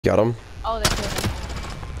Got him? Oh, they killed him.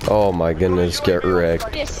 Oh my goodness, get wrecked.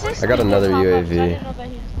 I got another UAV. I didn't know that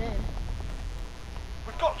he was dead.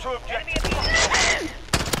 We've got two objectives.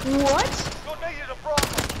 What?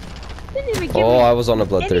 Didn't even give me I was on a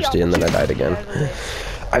bloodthirsty and then I died opportunity again. to ever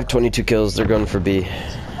I have 22 kills, they're going for B.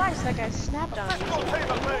 Christ, that guy snapped on me.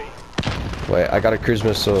 Wait, I got a cruise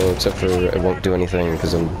missile except for it won't do anything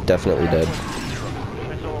because I'm definitely dead.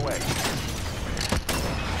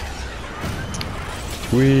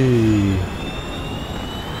 Whee!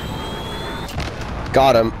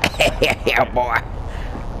 Got him! Yeah, boy!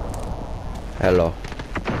 Hello.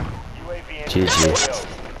 GG.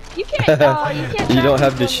 You can't, oh, you can't You don't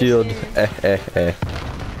have from the this shield. game.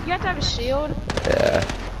 You You have to have a shield? Yeah.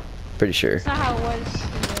 Pretty sure. That's not how it was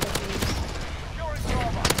in the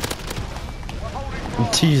other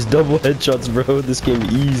games. Jeez, double headshots, bro. This game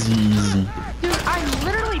easy. Dude, I'm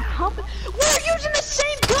literally pumping. We're using the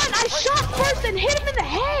same gun! I shot first and hit him in the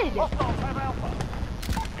head!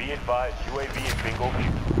 Be advised, UAV is bingo.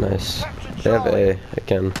 Nice. They have A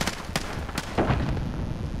again.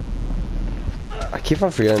 I keep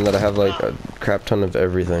on forgetting that I have like a crap ton of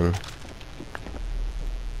everything.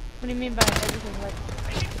 What do you mean by everything?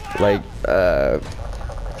 Like,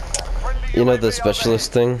 you know the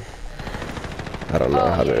specialist thing? I don't know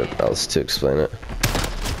how else to explain it.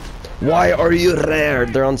 Why are you there?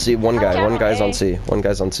 They're on C. One guy's on C. One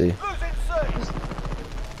guy's on C.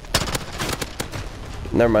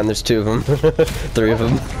 Never mind, there's two of them. Three of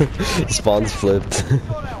them. Spawn's flipped.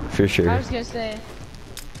 For sure. I was gonna say.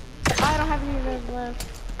 I don't have any of those left.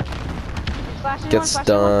 Get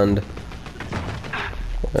stunned.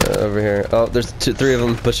 Over here. Oh, there's three of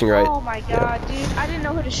them pushing right. Oh my god, dude. I didn't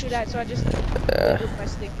know who to shoot at, so I just with my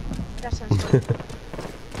stick. That sounds fun.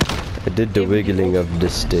 I did the wiggling of the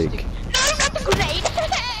stick. No, not the grenade!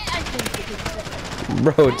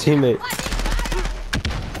 Bro, teammate.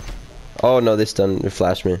 Oh no, they stunned. They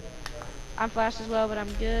flashed me. I'm flashed as well, but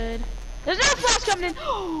I'm good. There's no flash coming in!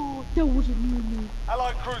 Oh, that wasn't me.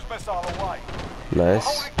 Allied cruise missile away.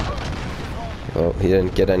 Nice. Oh, he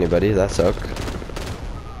didn't get anybody. That sucked.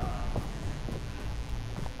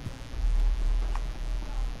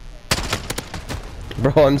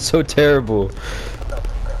 Bro, I'm so terrible.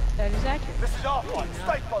 That is accurate. This is our fight.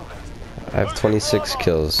 Stay focused. I have 26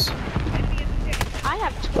 kills. I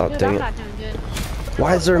have Oh, dude, dang I'm it. not doing good.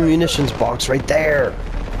 Why is there a munitions box right there?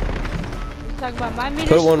 Talk about my munitions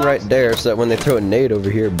Put one box? right there so that when they throw a nade over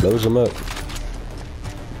here, it blows them up.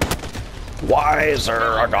 Why is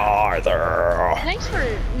there a guy there? Thanks for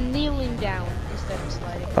kneeling down instead of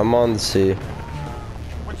sliding. I'm on the C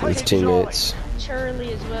with teammates.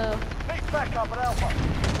 Charlie as well. Pick back up at Alpha.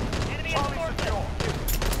 Charlie secure.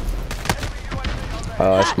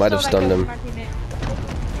 I might have So that stunned goes him. to my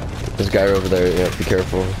teammate. This guy over there, yeah, be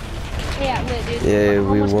careful. Yeah, lit, dude. Yeah, I'm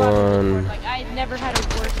we almost about to won. record. Like, I never had a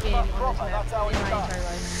worse game on this map in my entire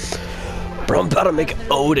life. Bro, I'm about to make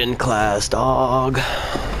Odin class, dog.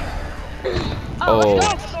 Oh.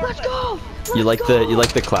 Let's go! You like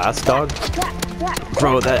the class, dog?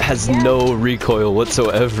 Bro, that has no recoil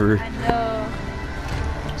whatsoever. I know.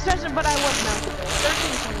 Especially, but I was not.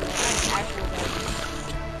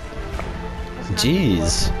 13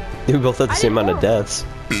 Jeez. We both had the same amount of deaths.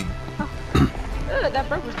 Ugh, that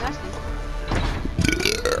burp was nasty.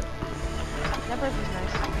 That burp was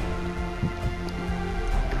nice.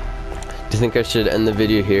 Do you think I should end the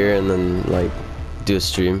video here and then, like, do a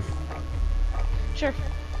stream? Sure.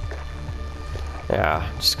 Yeah,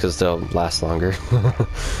 just because they'll last longer.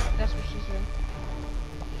 That's what she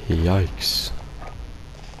said. Yikes.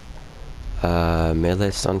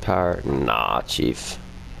 Melee stun power? Nah, chief.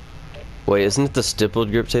 Wait, isn't it the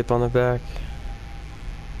stippled grip tape on the back?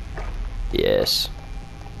 Yes.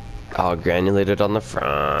 Oh, granulated on the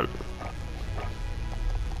front.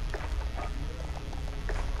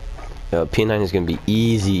 Yo, P9 is gonna be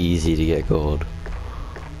easy to get gold.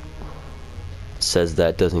 Says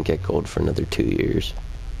that doesn't get gold for another 2 years.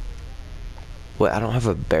 Wait, I don't have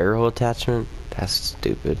a barrel attachment? That's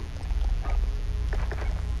stupid.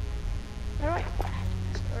 Alright.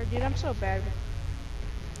 Or, dude, I'm so bad.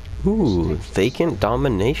 Ooh, vacant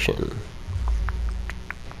domination.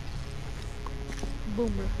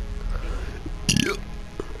 Boomer.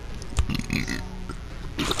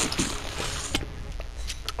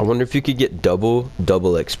 I wonder if you could get double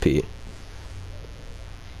XP.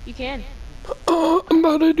 You can. Oh, I'm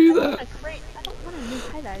about to do I that. don't want a new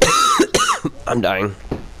highlight. I'm dying.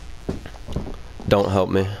 Don't help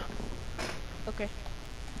me. Okay.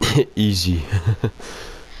 Easy.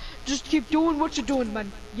 Just keep doing what you're doing,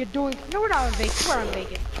 man. You're doing. No, we're not on bacon. We're on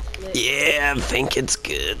bacon. Yeah, I think it's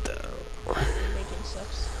good though. Bacon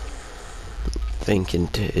sucks.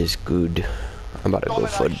 Vacant is good. I'm about to go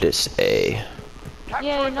for this A.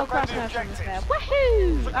 Yeah, no cross maps on this map.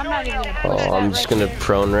 Woohoo! I'm not even gonna push that Oh, I'm just right gonna there.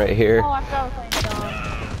 prone right here. Oh, I forgot we're playing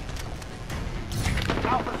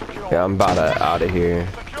dumb. Yeah, I'm about to out of here.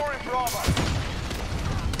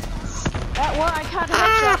 That one, I caught a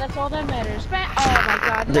headshot, that's all that matters. Oh my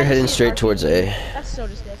god. They're heading straight towards A. That's so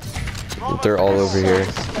disgusting. They're all over So here.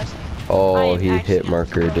 disgusting. Oh, he hit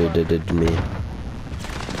marker did me.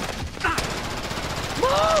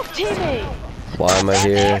 Move, teammate! Why am I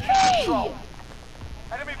here? Hey!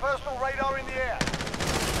 Enemy personal radar in the air.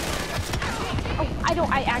 Oh,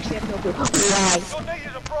 I actually have no clue. Your need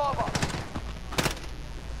is a Bravo.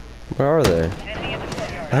 Where are they?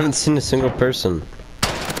 I haven't seen a single person.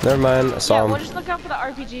 Never mind, I saw Yeah, him. well, just look out for the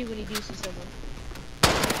RPG when you do see someone.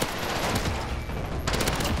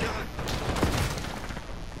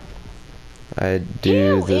 I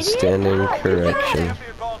do the standing correction.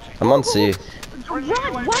 I'm on C. Run!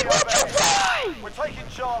 Why won't you run? We're taking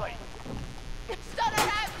Charlie.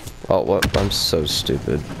 Oh, what? I'm so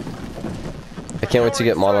stupid. I can't wait to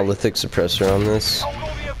get monolithic suppressor on this.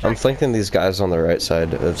 I'm flanking these guys on the right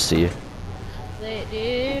side of C.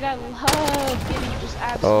 Dude, I love getting just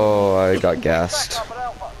absolutely. Oh, I got gassed.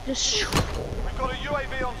 Just We've got a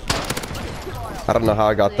UAV on site. I don't know how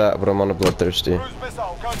I got that, but I'm on a bloodthirsty. Cruise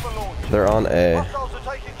missile, go for launch. They're on A. Hostiles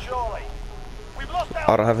are taking Charlie. We've lost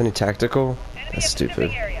I don't have any tactical? That's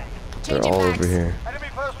stupid. They're all over here. Enemy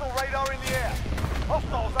personal radar in the air.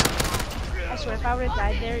 Hostiles I swear, if I would have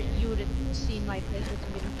died there, you would have seen my place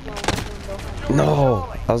with me flown.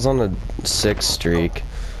 No! I was on a 6 streak.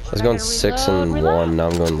 I was going 6 and 1, now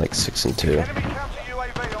I'm going like 6 and 2. Enemy counter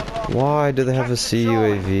UAV online. Why do they have a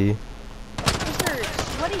CUAV?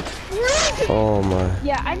 Oh my.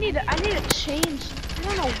 Yeah, I need to change. I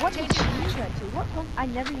don't know what to change that to. What one? I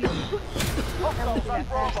never use it. I don't do that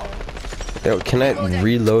fast. Yo, can I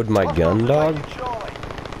reload my gun, dog? Charlie.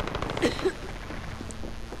 You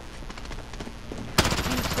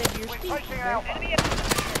said your We're speed, taking right?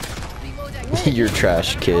 Alpha. You're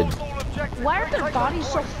trash, kid. Hostile objective. Why are their bodies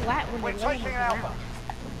so flat when We're they're laying on taking the Alpha. ground?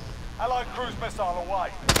 Allied cruise missile away.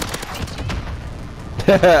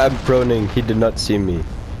 I'm proning. He did not see me.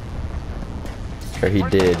 Or he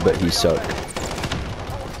did, but he sucked.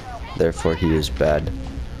 Therefore, he is bad.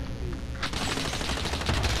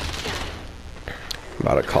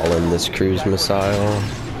 About to call in this cruise missile.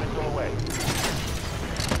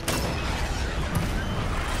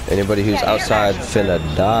 Anybody who's outside finna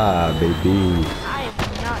die, baby. I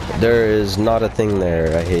am not. There is not a thing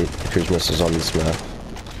there. I hate cruise missiles on this map.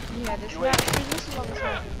 Yeah, this map. This is on this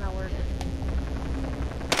map is not working.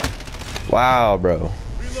 Wow, bro.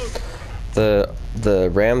 The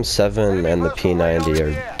Ram 7 and the P90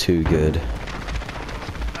 are too good.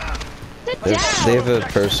 They have a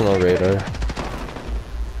personal radar.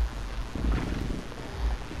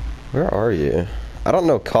 Where are you? I don't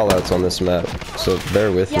know callouts on this map, so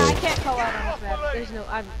bear with Yeah, I me. can't call out on this map. There's no.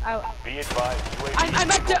 Be advised,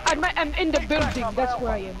 I'm in the building. That's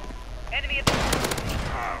where I am.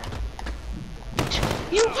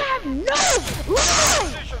 You have no life!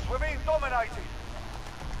 positions, we're being dominated.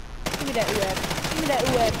 Give me that UAV. Give me that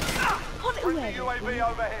UAV. Hold it, Friendly UAV.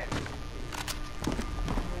 UAV overhead.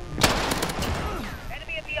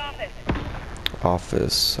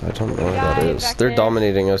 Office. I don't know what Guy that is. back They're there.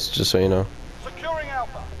 dominating us, just so you know. Securing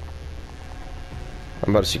Alpha. I'm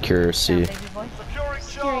about to secure C. Thank you, boy. Securing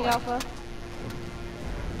Securing Charlie. Alpha.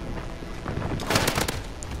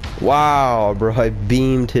 Wow, bro, I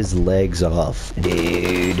beamed his legs off,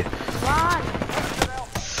 dude. Run!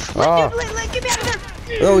 Ah. Get me out of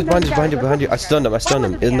there! No, he's behind you. I stunned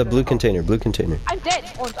him. In the blue container. I'm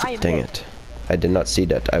dead, Orange. I am Dang dead. it. I did not see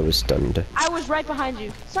that. I was stunned. I was right behind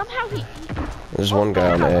you. Somehow he There's one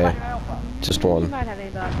guy on A. Just one. might have a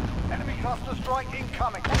dog. Enemy cluster strike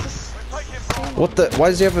incoming. We're taking Bravo. What the? Why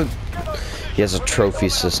does he have a... He has a trophy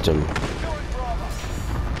system. Securing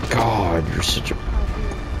Bravo. God, you're such a...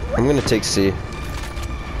 I'm gonna take C.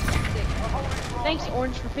 Thanks,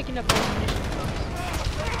 Orange, for picking up those munitions.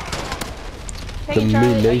 The Take it, Charlie.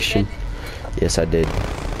 Are you munition. dead? Yes, I did.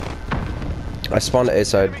 I spawned A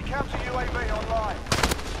side. Enemy counter UAV online.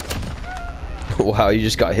 Wow, you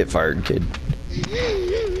just got hit fired, kid.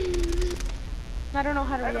 I don't know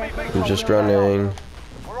how to react. I'm just running.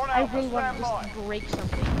 We're on I Alpha, really want stand to by. just break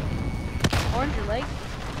something. Orange, your leg?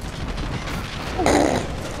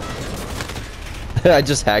 I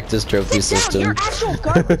just hacked his trophy Sit down, system. you're actual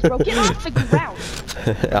garbage, bro. Get off the ground.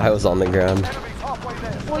 I was on the ground. Enemy's halfway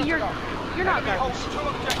there. Well, you're not Enemy garbage. holds two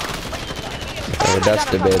objectives. Oh, my that's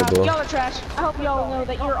God, I'm fucking debatable. Y'all are trash. I hope y'all know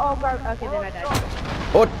that you're all garbage. Okay, then I died.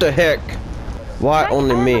 What the heck? Why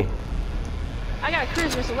only me? I got a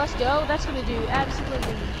cruise missile. Let's go. That's gonna do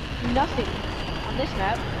absolutely nothing on this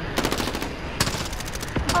map.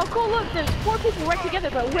 Oh, cool! Look, there's 4 people right together,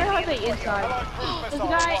 but where are they inside? There's a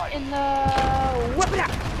guy in the. Whip it out!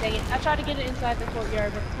 Dang it! I tried to get it inside the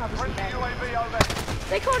courtyard, but it's obviously bad.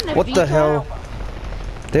 They called it a What the VTOL. hell?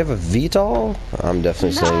 They have a VTOL? I'm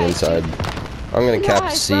definitely staying Nice. inside. I'm gonna cap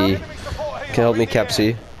Nice, C. bro. Can you help me cap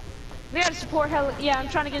C? We gotta support hell. Yeah, I'm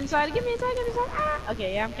trying to get inside. Get me inside. Get me inside. Ah.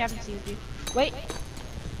 Okay, yeah, I'm capping C with you. Wait,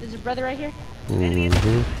 there's a brother right here.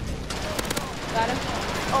 Mm-hmm. Got him.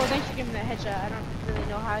 Oh, thanks for giving me that headshot. I don't really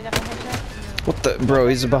know how I got that headshot. What the? Bro,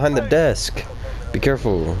 he's behind the desk. Be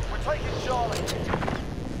careful. We're taking Charlie.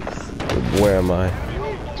 Where am I?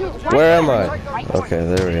 Dude, Where am I? Okay,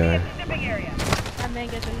 there we are. That man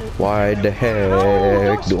gets a loot. Why the heck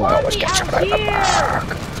No, do I always get shot at the back?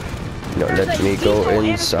 No, There's let a me go VTOL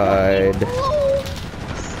inside.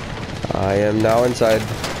 I am now inside.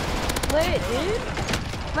 Lit, dude.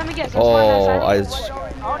 Let me guess. Oh,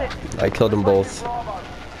 I killed them both.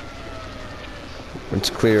 It's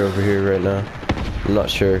clear over here right now. I'm not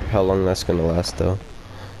sure how long that's gonna last though.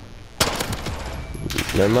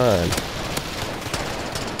 Never mind.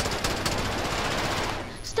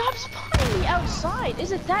 Stop spawning me outside.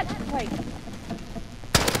 Is it that like?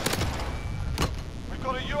 We've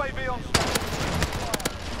got a UAV on station.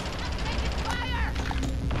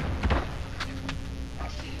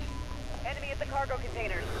 Enemy at the cargo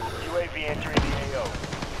containers. UAV entering the AO.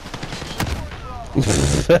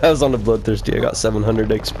 I was on the bloodthirsty. I got 700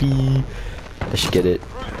 XP. I should get it.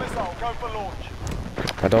 Cruise missile, go for launch.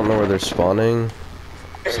 I don't know where they're spawning,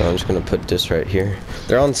 so I'm just gonna put this right here.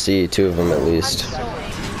 They're on C, 2 of them at least. So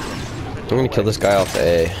angry. I'm gonna kill this guy off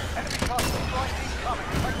A. Enemy cluster strike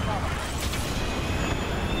incoming.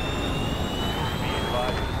 Take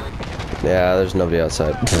cover. Yeah, there's nobody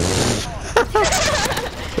outside.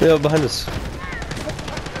 Yeah, behind us.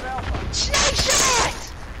 Snake shot!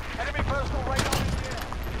 Enemy personal radar in the air.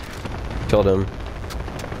 Killed him.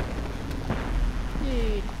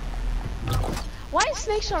 Dude. Why is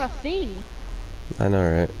snake shot a thing? I know,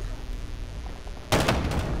 right?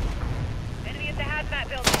 Enemy at the hazmat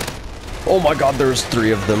building. Oh my god, there's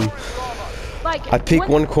 3 of them. Like I peeked what-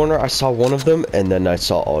 one corner, I saw one of them, and then I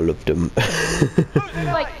saw all of them.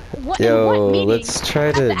 Like what? in Yo, what meaning? let's try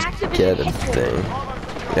At to the active get a headquarters. thing.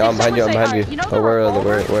 Yeah, I'm behind you, I'm behind you. You know Oh, the where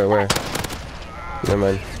revolver? where? Never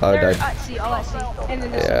mind. Oh, I They're died. at C, all at C. And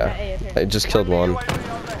then this Yeah, one at A, okay. I just killed one.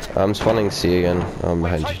 I'm spawning C again. Oh, I'm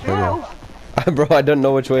behind you. Never mind. No. Bro, I don't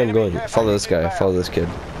know which way I'm going. Follow this guy. Follow this kid.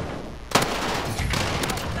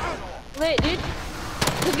 Lit, dude.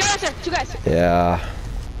 There's a guy right there. 2 guys. Yeah,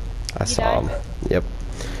 I saw died? him. Yep.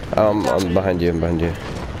 I'm behind you. I'm behind you.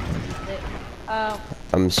 Lit.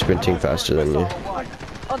 I'm sprinting faster than you.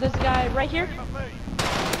 Oh, there's a guy right here.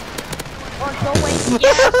 Orange, go away.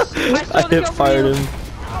 Yes! I I stole the hip kill from fired you. him.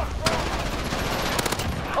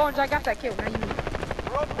 Orange, I got that kill. Now you.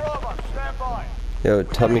 We're on Bravo, stand by. Yo,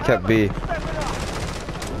 help me cap B. Step it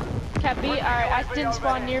up. Cap B. Alright, I didn't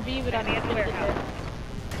spawn near B, but I'm gonna get there.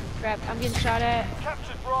 Crap, I'm getting shot at.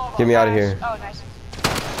 Captured Bravo. Get me out of here. Oh, nice.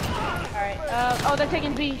 Alright, oh, they're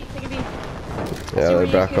taking B. Taking B. Yeah, they're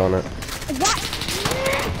back on it. What?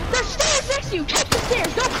 There's stairs next to you! Take the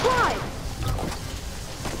stairs! Don't climb!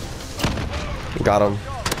 Got him.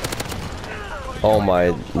 Oh my,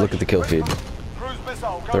 look at the kill feed. Cruise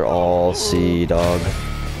missile, go They're for all C, dog.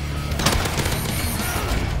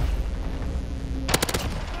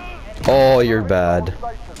 Oh, you're bad.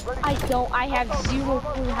 I have 0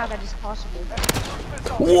 clue how that is possible.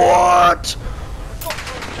 What?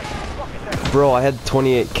 Bro, I had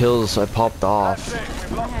 28 kills, so I popped off.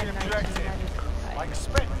 I had 19. I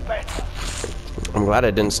expect better. I'm glad I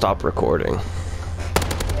didn't stop recording.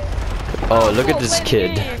 Oh, look at this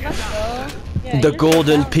kid. The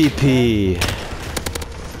golden PP.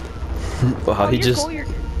 Wow, he just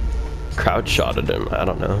crouch shotted him. I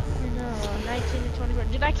don't know. 19 and 24.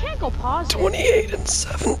 Dude, I can't go pause it. 28 and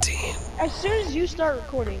 17. As soon as you start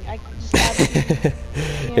recording, I just add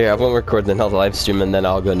Here, I won't record, then I'll live stream, and then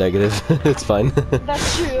I'll go negative. It's fine.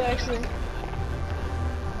 That's true, actually.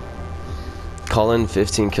 Call in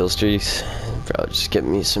 15 kill streaks. Bro, just get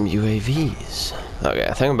me some UAVs. Okay,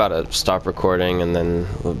 I think I'm about to stop recording, and then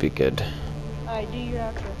we'll be good. Alright, do your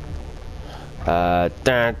outro.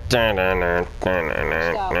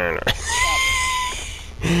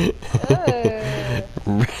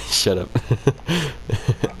 Shut up.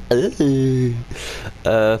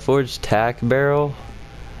 Forged tack barrel.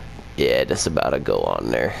 Yeah, that's about to go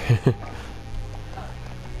on there.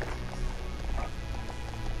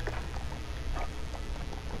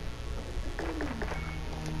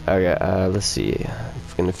 Okay, let's see.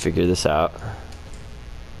 I'm gonna figure this out.